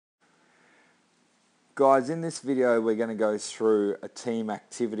Guys, in this video we're going to go through a team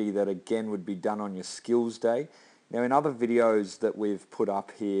activity that again would be done on your skills day. Now in other videos that we've put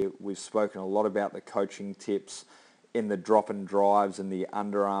up here, we've spoken a lot about the coaching tips in the drop and drives and the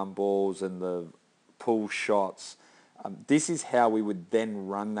underarm balls and the pull shots. This is how we would then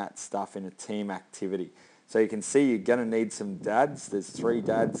run that stuff in a team activity. So you can see you're going to need some dads. There's 3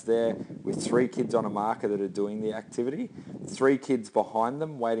 dads there with 3 kids on a marker that are doing the activity, 3 kids behind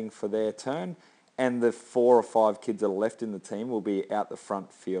them waiting for their turn, and the 4 or 5 kids that are left in the team will be out the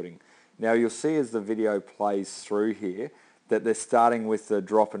front fielding. Now you'll see as the video plays through here that they're starting with the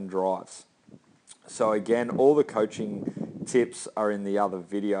drop and drives. So again, all the coaching tips are in the other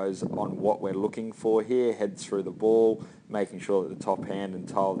videos on what we're looking for here. Head through the ball, making sure that the top hand and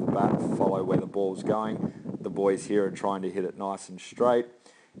toe of the bat follow where the ball's going. The boys here are trying to hit it nice and straight,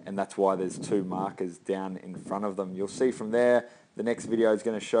 and that's why there's 2 markers down in front of them. You'll see from there, the next video is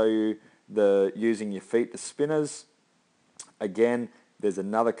going to show you the using your feet, the spinners. Again, there's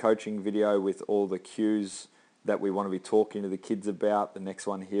another coaching video with all the cues that we want to be talking to the kids about. The next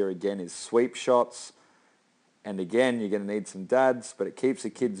one here again is sweep shots. And again, you're going to need some dads, but it keeps the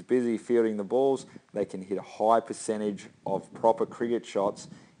kids busy fielding the balls. They can hit a high percentage of proper cricket shots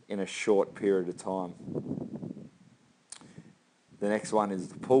in a short period of time. The next one is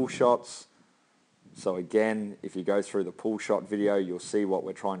the pull shots. So again, if you go through the pull shot video, you'll see what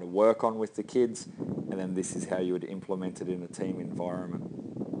we're trying to work on with the kids, and then this is how you would implement it in a team environment.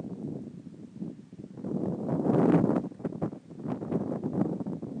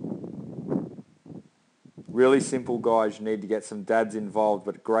 Really simple, guys. You need to get some dads involved,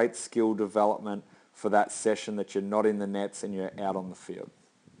 but great skill development for that session that you're not in the nets and you're out on the field.